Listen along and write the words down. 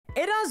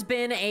It has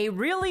been a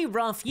really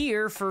rough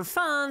year for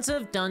fans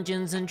of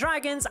Dungeons &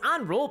 Dragons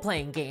and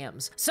role-playing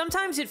games.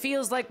 Sometimes it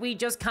feels like we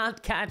just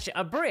can't catch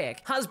a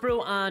break.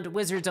 Hasbro and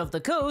Wizards of the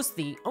Coast,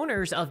 the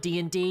owners of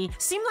D&D,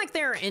 seem like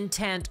they're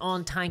intent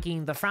on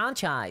tanking the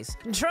franchise.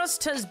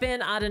 Trust has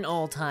been at an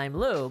all-time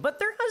low, but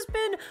there has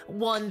been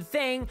one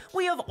thing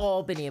we have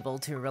all been able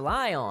to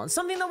rely on,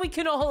 something that we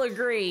can all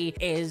agree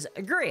is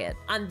great,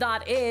 and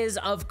that is,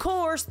 of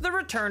course, the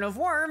return of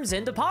worms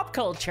into pop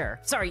culture.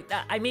 Sorry,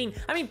 I mean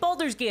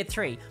Baldur's Gate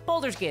 3.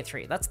 Baldur's Gate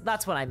 3,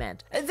 that's what I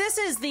meant. This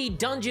is the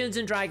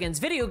Dungeons & Dragons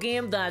video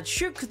game that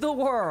shook the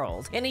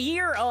world. In a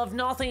year of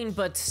nothing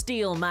but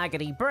steel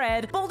maggoty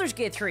bread, Baldur's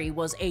Gate 3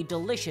 was a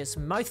delicious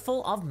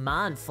mouthful of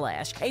man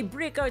flesh, a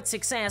breakout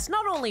success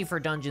not only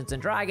for Dungeons &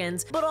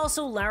 Dragons, but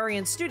also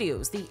Larian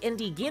Studios, the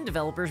indie game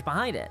developers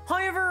behind it.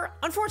 However,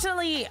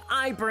 unfortunately,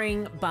 I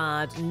bring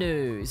bad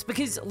news,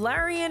 because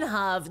Larian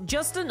have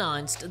just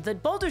announced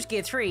that Baldur's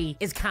Gate 3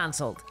 is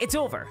cancelled. It's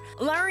over.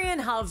 Larian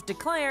have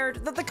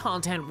declared that the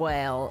content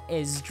well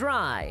is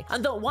dry,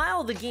 and that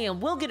while the game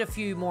will get a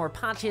few more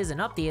patches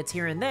and updates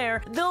here and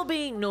there, there'll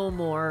be no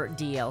more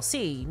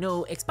DLC,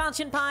 no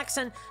expansion packs,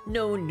 and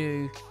no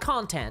new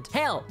content.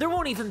 Hell, there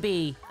won't even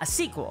be a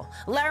sequel.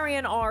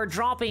 Larian are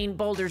dropping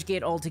Baldur's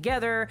Gate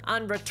altogether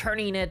and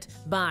returning it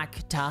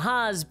back to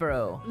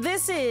Hasbro.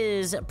 This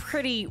is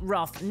pretty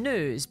rough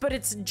news, but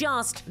it's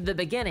just the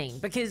beginning,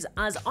 because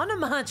as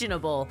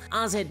unimaginable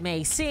as it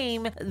may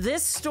seem,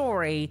 this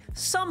story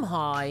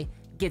somehow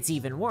gets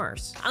even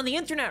worse. And the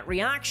internet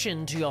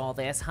reaction to all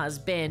this has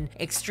been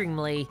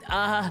extremely,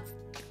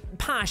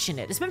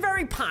 passionate. It's been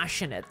very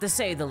passionate, to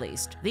say the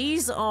least.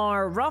 These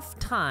are rough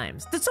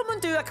times. Did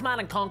someone do a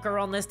Command & Conquer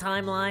on this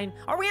timeline?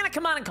 Are we in a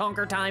Command &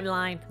 Conquer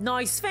timeline?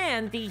 Now,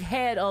 Sven, the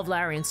head of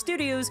Larian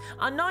Studios,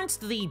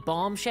 announced the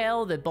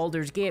bombshell that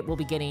Baldur's Gate will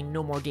be getting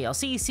no more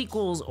DLC,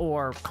 sequels,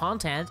 or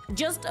content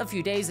just a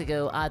few days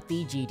ago at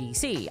the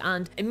GDC,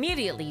 and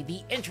immediately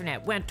the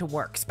internet went to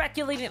work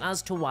speculating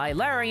as to why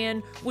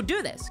Larian would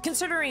do this,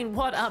 considering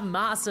what a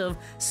massive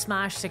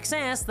smash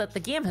success that the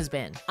game has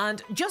been,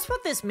 and just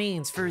what this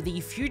means for the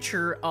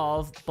future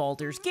of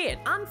Baldur's Gate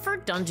and for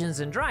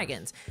Dungeons &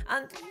 Dragons.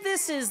 And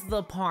this is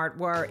the part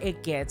where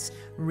it gets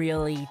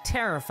really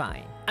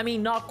terrifying. I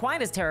mean, not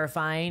quite as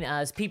terrifying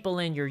as people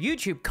in your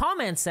YouTube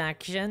comment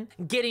section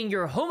getting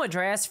your home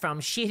address from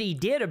shitty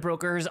data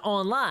brokers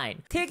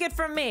online. Take it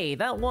from me,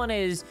 that one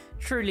is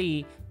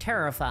truly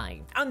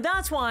terrifying. And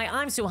that's why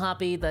I'm so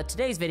happy that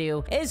today's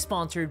video is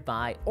sponsored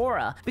by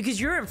Aura, because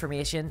your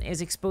information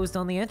is exposed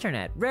on the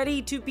internet,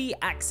 ready to be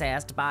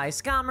accessed by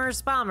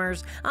scammers,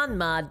 spammers, and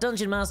mad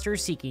dungeon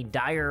masters seeking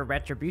dire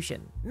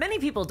retribution. Many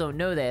people don't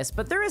know this,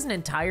 but there is an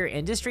entire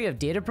industry of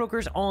data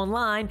brokers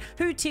online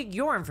who take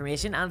your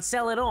information and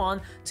sell it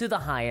on to the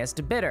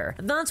highest bidder.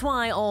 That's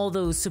why all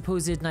those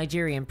supposed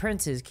Nigerian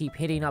princes keep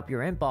hitting up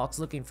your inbox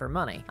looking for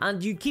money,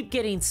 and you keep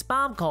getting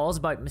spam calls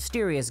about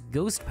mysterious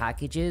ghost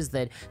packages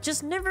that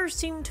just never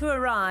seem to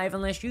arrive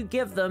unless you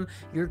give them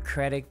your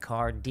credit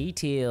card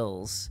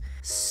details.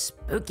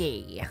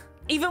 Spooky.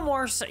 Even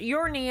worse,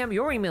 your name,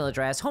 your email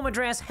address, home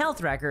address,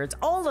 health records,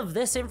 all of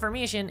this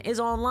information is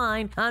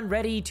online and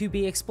ready to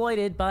be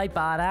exploited by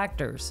bad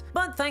actors.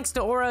 But thanks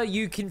to Aura,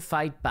 you can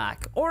fight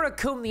back. Aura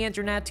comb the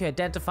internet to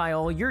identify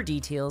all your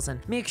details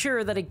and make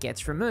sure that it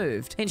gets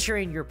removed,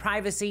 ensuring your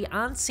privacy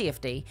and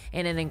safety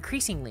in an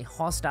increasingly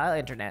hostile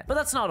internet. But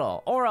that's not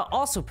all. Aura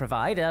also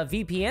provide a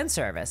VPN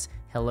service.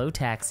 Hello,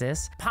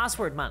 Texas.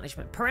 Password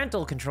management,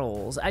 parental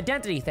controls,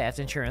 identity theft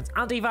insurance,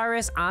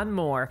 antivirus, and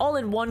more, all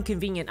in one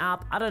convenient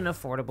app at an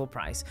affordable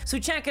price. So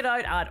check it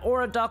out at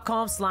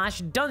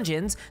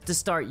aura.com/dungeons to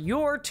start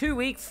your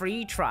 2-week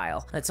free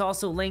trial. It's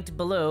also linked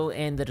below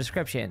in the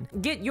description.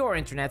 Get your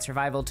internet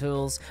survival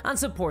tools and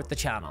support the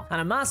channel. And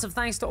a massive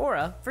thanks to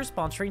Aura for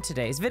sponsoring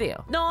today's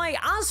video. Now,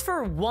 as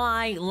for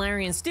why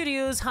Larian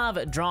Studios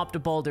have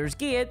dropped Baldur's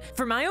Gate,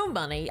 for my own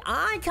money,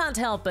 I can't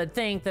help but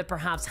think that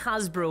perhaps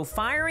Hasbro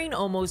firing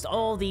almost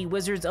all the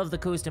Wizards of the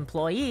Coast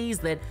employees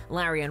that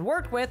Larian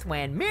worked with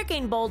when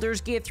making Baldur's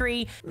Gate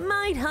 3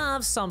 might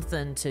have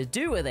something to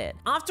do with it.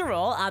 After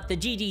all, at the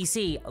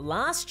GDC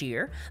last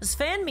year,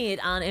 Sven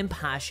made an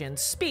impassioned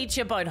speech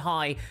about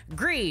how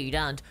greed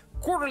and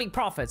quarterly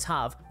profits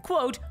have,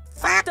 quote,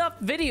 fucked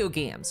up video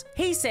games.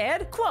 He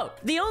said,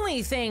 quote, the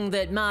only thing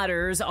that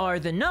matters are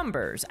the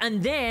numbers,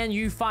 and then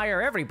you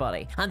fire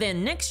everybody. And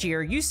then next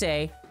year you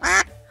say,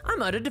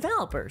 I'm out of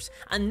developers.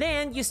 And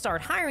then you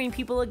start hiring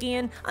people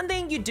again, and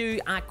then you do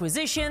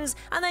acquisitions,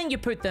 and then you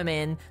put them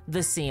in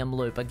the same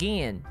loop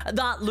again.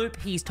 That loop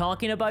he's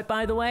talking about,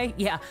 by the way,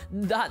 yeah,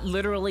 that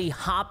literally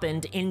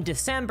happened in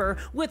December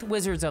with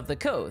Wizards of the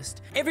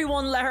Coast.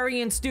 Everyone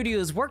Larian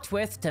Studios worked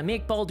with to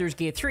make Baldur's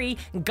Gate 3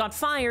 got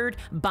fired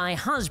by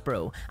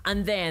Hasbro,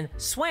 and then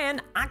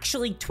Sven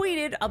actually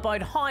tweeted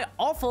about how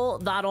awful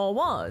that all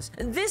was.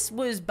 This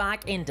was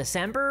back in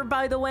December,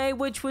 by the way,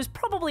 which was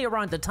probably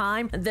around the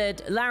time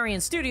that Larian Larian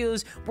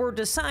Studios were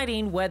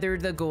deciding whether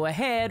to go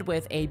ahead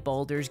with a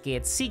Baldur's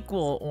Gate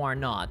sequel or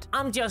not.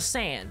 I'm just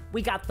saying,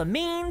 we got the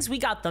means, we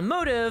got the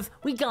motive,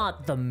 we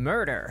got the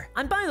murder.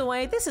 And by the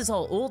way, this is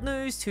all old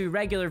news to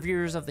regular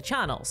viewers of the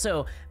channel,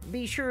 so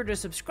be sure to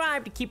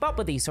subscribe to keep up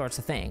with these sorts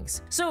of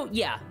things. So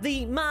yeah,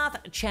 the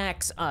math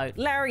checks out.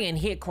 Larian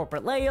hate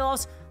corporate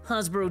layoffs,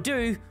 Hasbro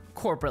do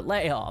corporate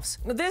layoffs.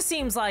 This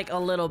seems like a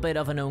little bit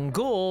of an own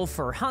goal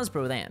for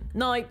Hasbro then.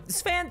 Now,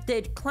 Sven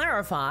did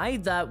clarify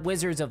that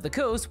Wizards of the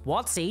Coast,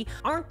 WotC,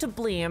 aren't to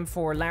blame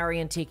for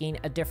Larian taking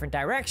a different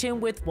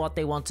direction with what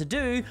they want to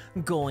do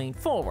going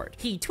forward.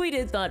 He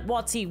tweeted that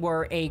WotC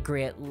were a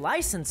great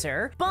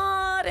licensor,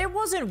 but it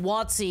wasn't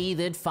WotC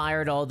that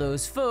fired all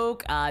those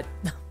folk at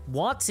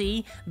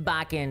WotC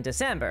back in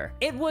December.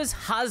 It was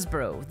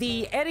Hasbro,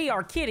 the Eddie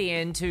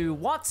Arcadian to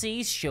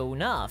WotC's show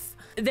enough.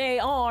 They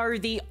are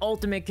the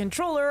ultimate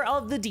controller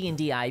of the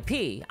D&D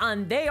IP,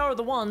 and they are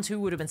the ones who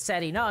would have been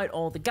setting out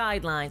all the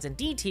guidelines and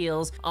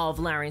details of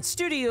Larian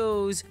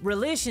Studios'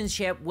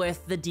 relationship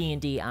with the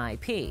D&D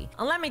IP.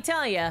 And let me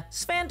tell you,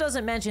 Sven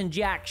doesn't mention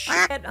jack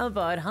shit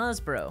about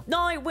Hasbro.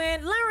 Now,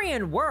 when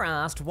Larian were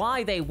asked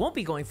why they won't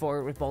be going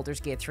forward with Baldur's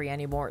Gate 3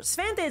 anymore,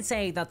 Sven did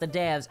say that the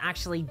devs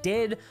actually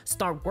did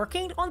start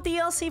working on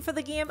DLC for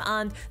the game,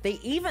 and they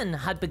even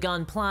had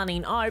begun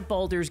planning out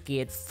Baldur's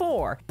Gate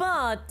 4,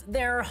 but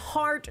their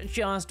heart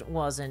just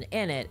wasn't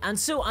in it, and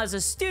so as a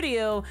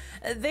studio,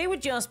 they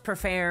would just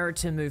prefer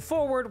to move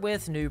forward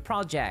with new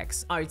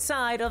projects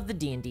outside of the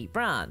D&D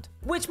brand.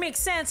 Which makes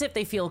sense if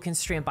they feel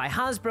constrained by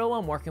Hasbro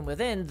and working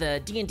within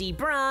the D&D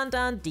brand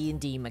and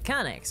D&D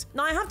mechanics.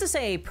 Now, I have to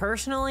say,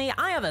 personally,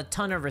 I have a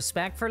ton of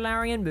respect for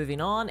Larian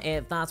moving on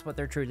if that's what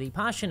they're truly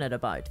passionate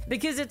about,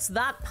 because it's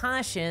that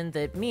passion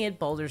that made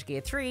Baldur's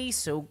Gate 3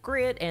 so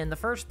great in the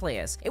first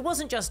place. It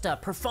wasn't just a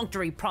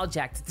perfunctory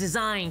project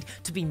designed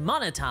to be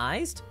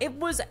monetized, it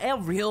was a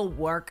real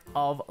work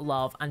of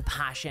love and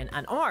passion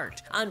and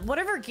art. And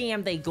whatever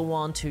game they go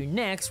on to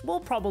next will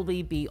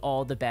probably be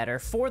all the better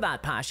for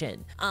that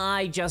passion.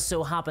 I just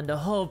so happen to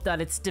hope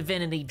that it's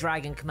Divinity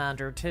Dragon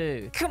Commander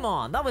 2. Come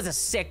on, that was a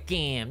sick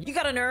game. You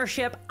got an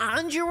airship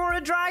and you were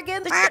a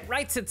dragon? The shit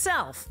writes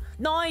itself.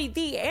 Now,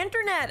 the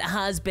internet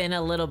has been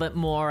a little bit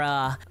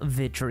more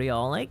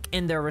vitriolic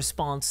in their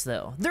response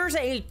though. There's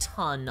a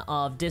ton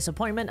of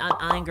disappointment and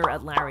anger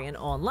at Larian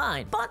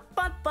online. But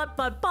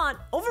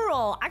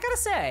overall, I gotta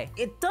say,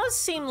 it does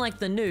seem like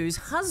the news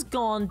has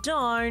gone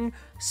down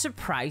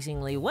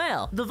surprisingly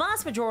well. The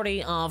vast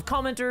majority of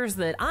commenters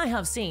that I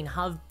have seen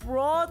have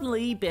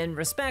broadly been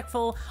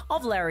respectful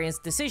of Larian's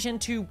decision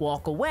to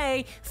walk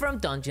away from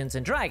Dungeons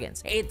and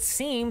Dragons. It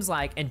seems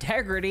like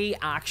integrity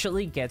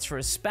actually gets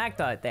respect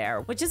out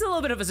there, which is a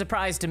little bit of a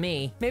surprise to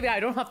me. Maybe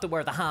I don't have to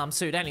wear the ham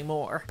suit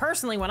anymore.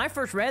 Personally, when I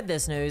first read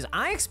this news,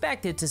 I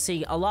expected to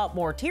see a lot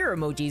more tear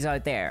emojis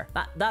out there.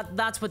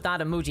 That's what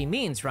that emoji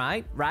means,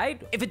 right?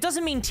 If it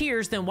doesn't mean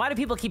tears, then why do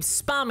people keep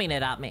spamming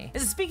it at me?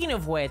 Speaking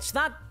of which,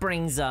 that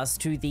brings us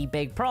to the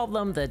big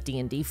problem that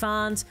D&D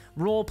fans,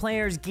 role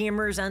players,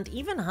 gamers, and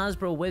even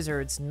Hasbro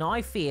Wizards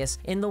now face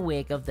in the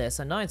wake of this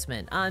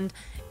announcement. And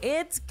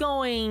it's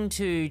going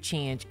to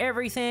change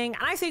everything.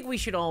 I think we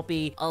should all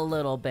be a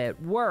little bit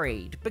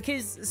worried,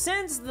 because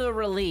since the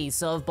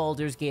release of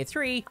Baldur's Gate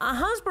 3,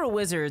 Hasbro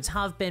Wizards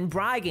have been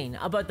bragging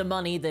about the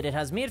money that it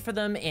has made for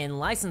them in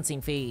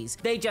licensing fees.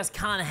 They just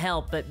can't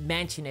help but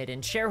mention it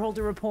in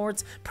shareholder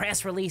reports,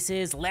 press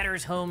releases,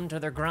 letters home to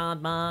their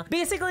grandma,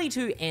 basically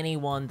to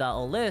anyone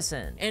that'll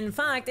listen. In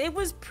fact, it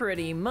was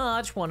pretty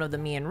much one of the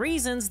main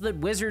reasons that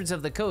Wizards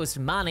of the Coast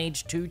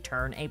managed to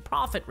turn a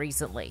profit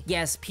recently.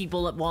 Yes,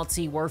 people at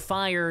WotC were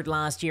fired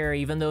last year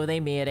even though they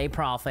made a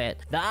profit.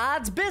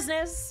 That's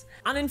business!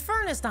 And in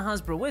fairness to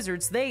Hasbro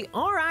Wizards, they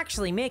are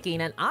actually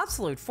making an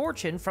absolute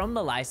fortune from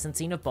the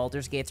licensing of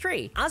Baldur's Gate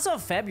 3. As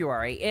of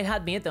February, it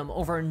had made them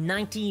over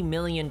 $90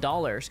 million.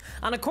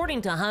 And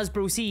according to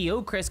Hasbro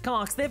CEO Chris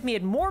Cox, they've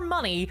made more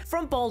money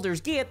from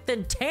Baldur's Gate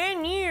than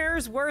 10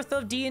 years worth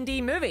of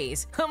D&D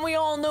movies. And we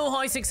all know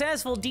how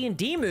successful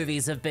D&D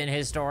movies have been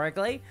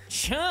historically.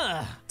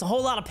 Sure, it's a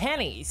whole lot of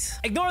pennies.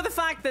 Ignore the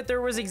fact that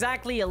there was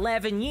exactly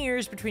 11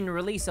 years between the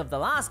release of the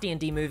last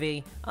D&D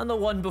movie and the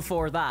one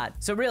before that.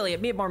 So really,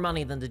 it made more money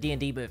than the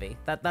D&D movie.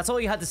 That's all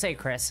you had to say,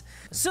 Chris.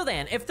 So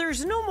then, if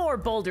there's no more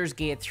Baldur's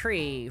Gate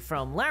 3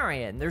 from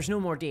Larian, there's no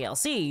more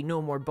DLC,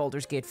 no more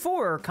Baldur's Gate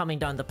 4 coming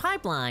down the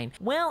pipeline,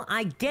 well,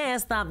 I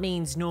guess that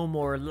means no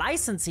more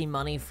licensing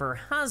money for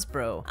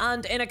Hasbro.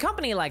 And in a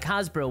company like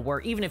Hasbro, where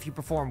even if you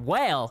perform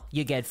well,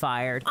 you get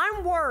fired,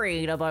 I'm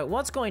worried about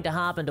what's going to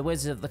happen to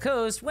Wizards of the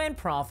Coast when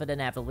profit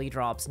inevitably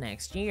drops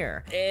next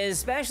year.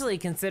 Especially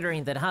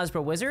considering that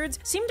Hasbro Wizards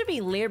seem to be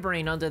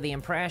laboring under the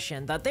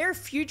impression that their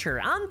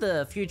future and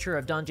the future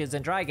of Dungeons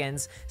and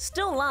Dragons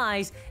still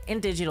lies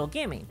in digital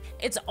gaming.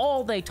 It's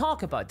all they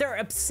talk about. They're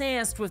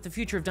obsessed with the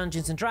future of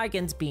Dungeons and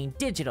Dragons being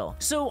digital.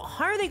 So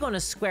how are they going to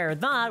square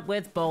that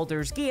with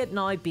Baldur's Gate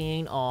now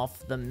being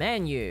off the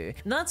menu?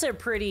 That's a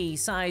pretty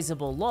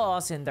sizable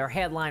loss in their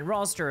headline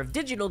roster of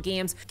digital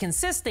games,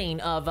 consisting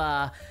of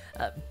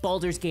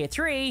Baldur's Gate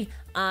 3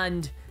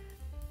 and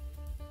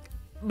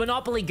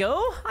Monopoly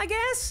Go, I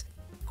guess?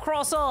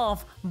 Cross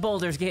off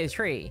Baldur's Gate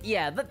 3.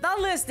 Yeah, that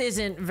list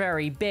isn't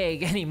very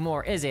big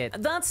anymore, is it?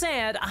 That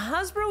said,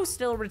 Hasbro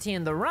still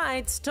retain the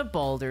rights to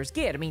Baldur's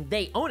Gate. I mean,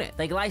 they own it.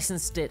 They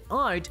licensed it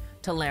out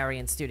to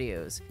Larian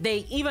Studios. They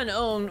even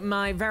own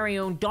my very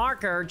own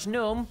Dark Urge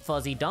gnome,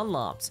 Fuzzy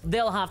Dunlops.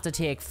 They'll have to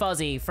take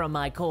Fuzzy from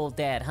my cold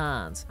dead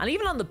hands. And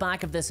even on the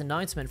back of this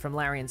announcement from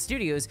Larian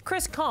Studios,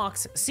 Chris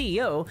Cox,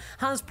 CEO,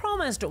 has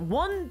promised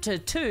 1 to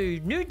 2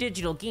 new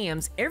digital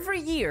games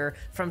every year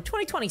from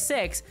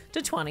 2026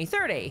 to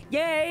 2030.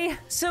 Yay!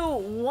 So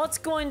what's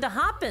going to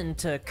happen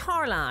to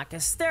Karlach,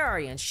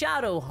 Asterion,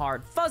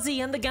 Shadowheart, Fuzzy,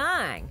 and the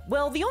gang?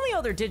 Well, the only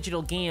other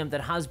digital game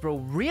that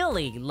Hasbro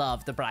really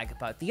love to brag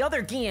about, the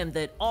other game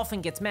that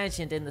often gets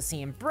mentioned in the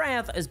same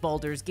breath as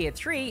Baldur's Gate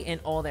 3 in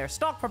all their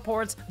stock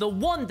reports, the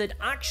one that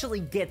actually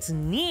gets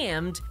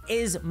named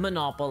is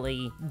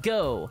Monopoly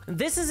Go.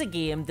 This is a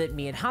game that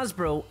made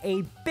Hasbro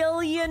 $1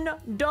 billion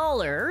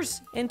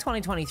in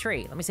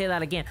 2023. Let me say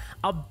that again,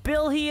 $1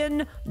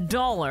 billion.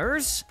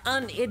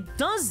 And it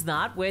does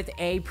that with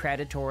a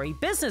predatory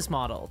business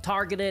model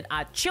targeted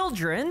at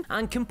children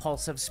and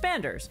compulsive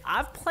spenders.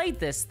 I've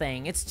played this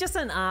thing. It's just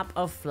an app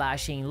of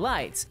flashing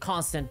lights,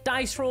 constant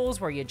dice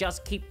rolls where you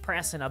just keep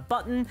pressing a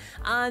button,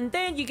 and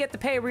then you get to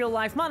pay real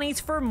life monies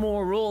for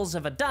more rolls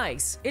of a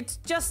dice. It's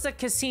just a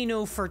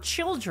casino for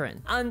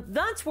children. And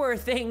that's where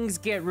things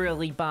get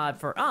really bad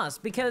for us,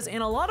 because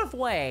in a lot of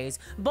ways,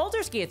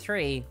 Baldur's Gate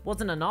 3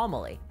 was an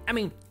anomaly. I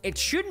mean, it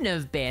shouldn't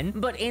have been,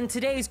 but in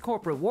today's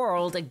corporate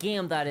world, a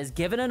game that is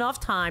given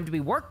enough time to be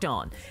worked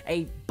on,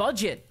 a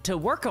budget to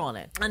work on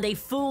it, and a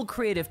full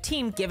creative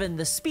team given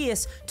the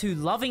space to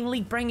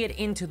lovingly bring it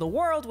into the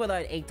world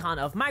without a ton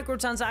of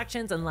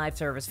microtransactions and live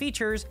service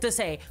features, to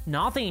say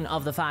nothing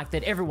of the fact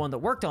that everyone that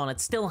worked on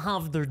it still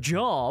have their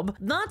job,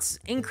 that's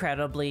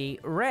incredibly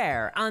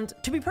rare. And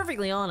to be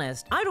perfectly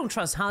honest, I don't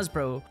trust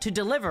Hasbro to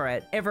deliver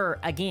it ever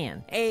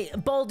again. A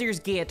Baldur's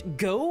Gate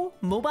Go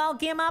mobile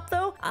game app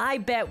though, I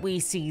bet we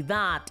see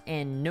that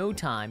in no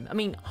time. I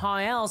mean, how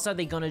else are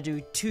they gonna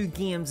do 2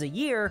 games a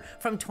year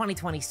from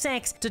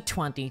 2026 to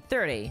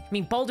 2030? I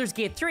mean, Baldur's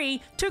Gate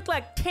 3 took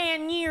like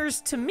 10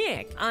 years to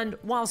make, and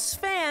while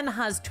Sven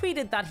has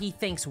tweeted that he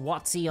thinks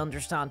WotC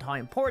understand how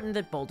important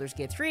that Baldur's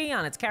Gate 3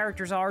 and its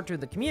characters are to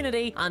the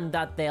community, and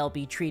that they'll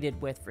be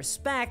treated with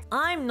respect,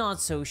 I'm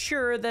not so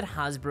sure that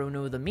Hasbro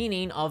know the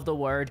meaning of the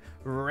word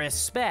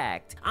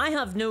respect. I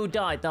have no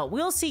doubt that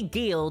we'll see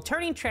Gale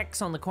turning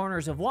tricks on the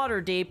corners of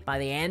Waterdeep by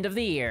the end of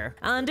the year.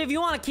 And if you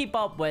want to keep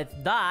up with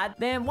that,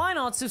 then why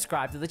not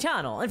subscribe to the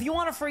channel? If you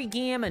want a free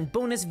game and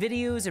bonus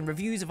videos and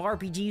reviews of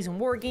RPGs and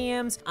war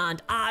games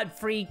and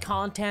ad-free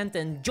content,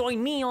 and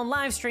join me on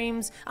live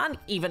streams, and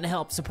even to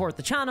help support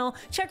the channel,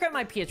 check out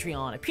my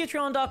Patreon at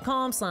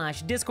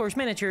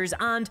patreon.com/discoursminiatures.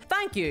 And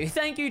thank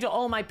you to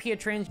all my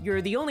patrons.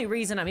 You're the only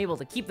reason I'm able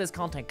to keep this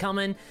content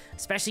coming,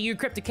 especially you,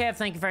 CryptoKev.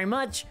 Thank you very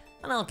much,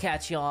 and I'll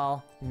catch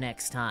y'all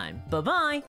next time. Bye-bye.